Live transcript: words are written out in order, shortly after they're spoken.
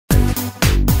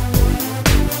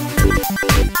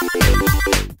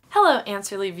Hello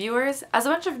Answerly viewers! As a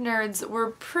bunch of nerds,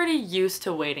 we're pretty used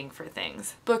to waiting for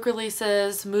things. Book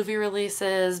releases, movie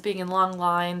releases, being in long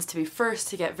lines to be first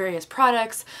to get various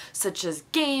products, such as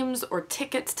games or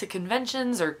tickets to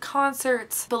conventions or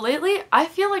concerts. But lately, I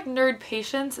feel like nerd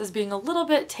patience is being a little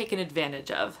bit taken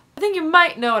advantage of. I think you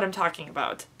might know what I'm talking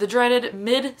about. The dreaded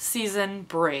mid-season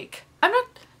break. I'm not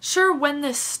sure when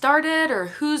this started or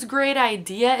whose great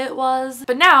idea it was,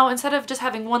 but now, instead of just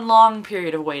having one long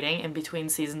period of waiting in between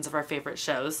seasons of our favorite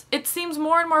shows, it seems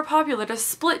more and more popular to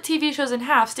split TV shows in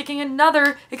half, sticking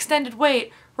another extended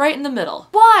wait right in the middle.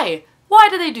 Why? Why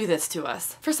do they do this to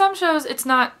us? For some shows, it's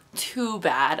not too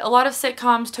bad. A lot of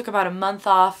sitcoms took about a month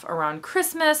off around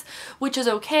Christmas, which is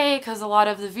okay because a lot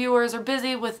of the viewers are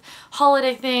busy with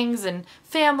holiday things and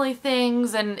family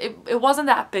things, and it wasn't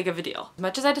that big of a deal. As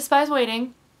much as I despise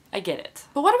waiting, I get it.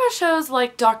 But what about shows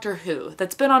like Doctor Who,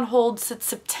 that's been on hold since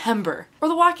September? Or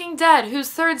The Walking Dead, whose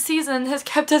third season has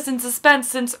kept us in suspense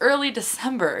since early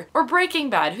December? Or Breaking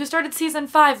Bad, who started season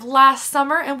 5 last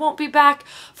summer and won't be back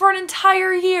for an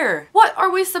entire year? What are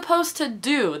we supposed to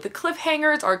do? The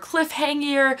cliffhangers are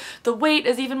cliffhangier, the wait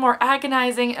is even more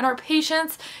agonizing, and our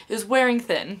patience is wearing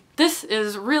thin. This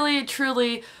is really,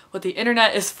 truly what the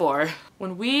internet is for.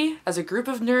 When we, as a group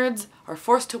of nerds, are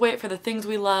forced to wait for the things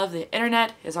we love, the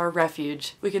internet is our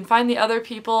refuge. We can find the other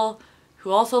people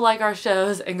who also like our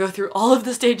shows and go through all of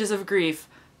the stages of grief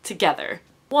together.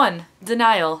 1.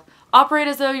 Denial. Operate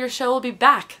as though your show will be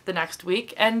back the next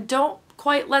week and don't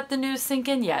quite let the news sink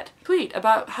in yet. Tweet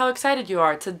about how excited you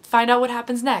are to find out what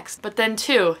happens next. But then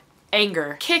 2.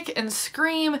 Anger. Kick and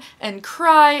scream and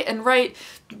cry and write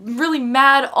really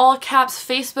mad all caps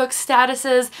Facebook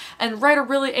statuses and write a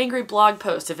really angry blog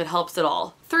post if it helps at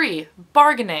all. 3.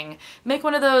 Bargaining. Make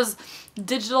one of those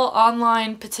digital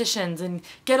online petitions and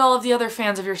get all of the other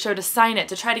fans of your show to sign it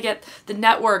to try to get the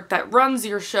network that runs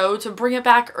your show to bring it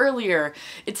back earlier.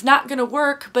 It's not gonna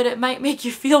work, but it might make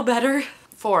you feel better.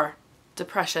 4.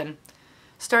 Depression.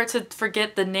 Start to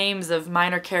forget the names of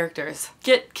minor characters.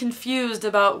 Get confused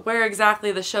about where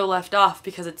exactly the show left off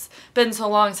because it's been so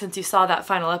long since you saw that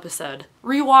final episode.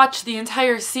 Rewatch the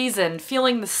entire season,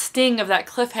 feeling the sting of that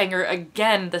cliffhanger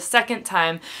again the second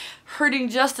time, hurting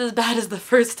just as bad as the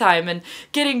first time, and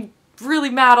getting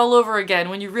really mad all over again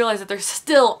when you realize that there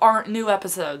still aren't new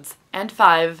episodes. And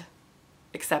 5.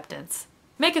 Acceptance.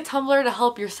 Make a Tumblr to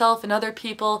help yourself and other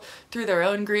people through their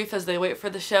own grief as they wait for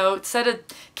the show. Set a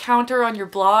counter on your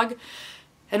blog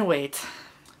and wait,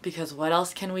 because what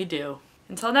else can we do?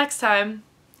 Until next time,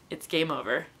 it's game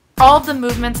over. All of the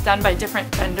movements done by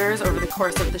different benders over the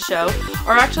course of the show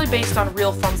are actually based on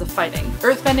real forms of fighting.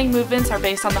 Earthbending movements are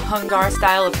based on the Hung Gar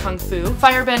style of Kung Fu,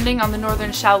 firebending on the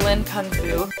northern Shaolin Kung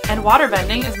Fu, and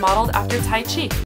waterbending is modeled after Tai Chi.